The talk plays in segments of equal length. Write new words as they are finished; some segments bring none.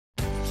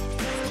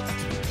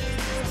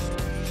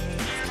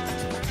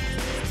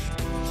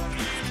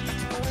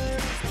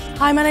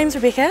Hi, my name's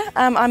Rebecca.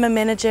 I'm a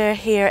manager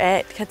here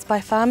at Kids by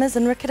Farmers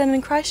in Riccarton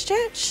in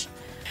Christchurch.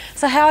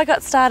 So how I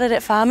got started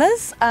at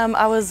Farmers,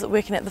 I was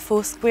working at the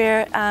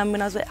Foursquare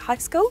when I was at high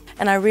school,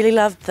 and I really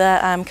loved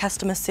the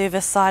customer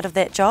service side of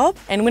that job.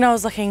 And when I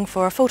was looking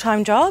for a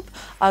full-time job,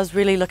 I was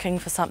really looking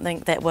for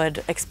something that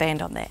would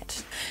expand on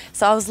that.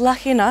 So I was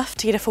lucky enough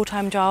to get a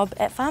full-time job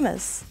at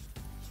Farmers.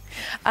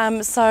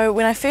 So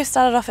when I first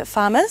started off at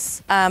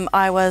Farmers,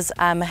 I was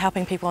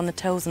helping people on the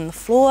tills and the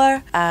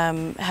floor,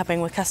 helping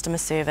with customer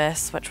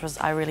service, which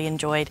I really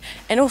enjoyed,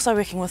 and also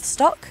working with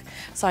stock.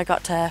 So I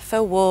got to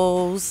fill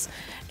walls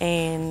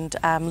and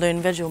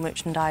learn visual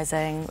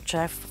merchandising, which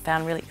I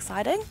found really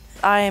exciting.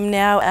 I am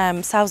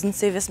now sales and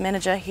service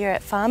manager here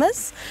at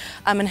Farmers,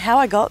 and how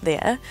I got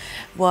there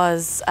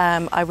was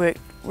I worked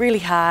really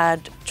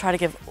hard, try to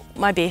give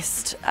my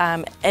best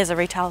as a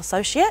retail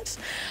associate.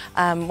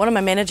 One of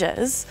my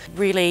managers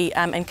really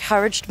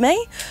encouraged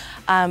me,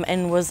 and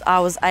I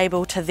was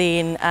able to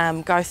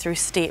then go through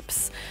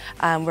steps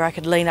where I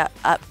could lean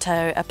up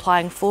to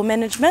applying for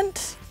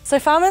management. So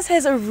Farmers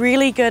has a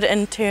really good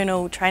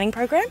internal training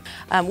program,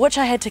 which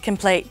I had to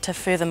complete to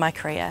further my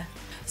career.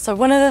 So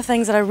one of the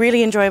things that I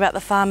really enjoy about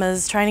the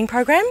Farmers training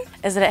program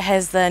is that it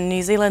has the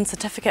New Zealand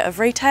Certificate of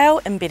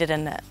Retail embedded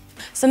in it.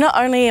 So not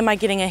only am I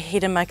getting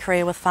ahead in my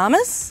career with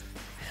Farmers,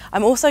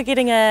 I'm also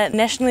getting a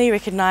nationally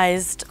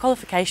recognised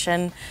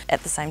qualification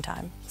at the same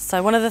time.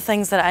 So one of the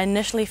things that I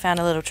initially found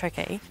a little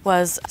tricky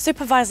was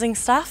supervising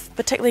staff,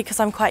 particularly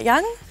because I'm quite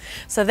young.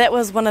 So that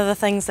was one of the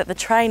things that the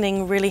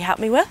training really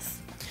helped me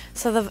with.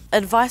 So the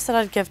advice that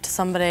I'd give to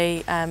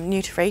somebody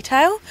new to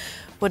retail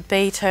would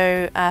be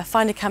to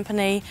find a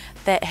company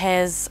that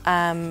has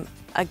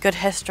a good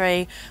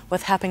history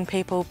with helping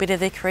people better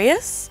their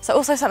careers. So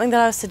also something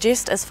that I would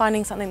suggest is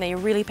finding something that you're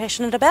really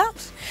passionate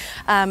about.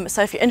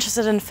 So if you're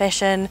interested in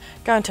fashion,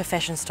 go into a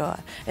fashion store.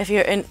 If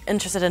you're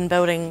interested in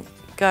building,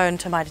 go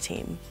into Mitre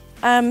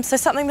 10. So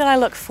something that I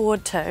look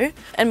forward to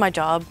in my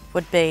job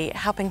would be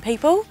helping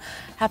people.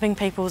 Helping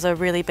people is a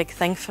really big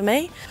thing for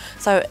me.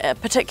 So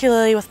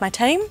particularly with my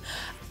team,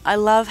 I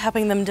love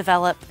helping them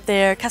develop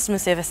their customer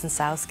service and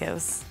sales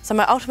skills. So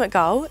my ultimate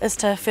goal is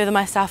to further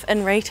myself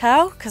in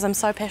retail because I'm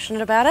so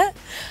passionate about it,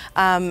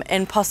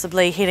 and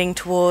possibly heading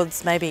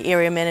towards maybe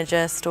area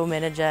manager, store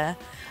manager.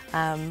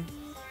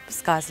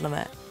 Sky's the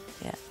limit.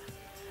 Yeah.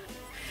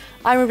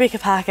 I'm Rebecca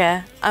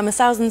Parker. I'm a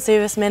sales and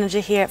service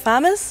manager here at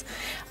Farmers.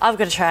 I've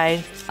got a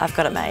trade, I've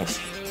got it made.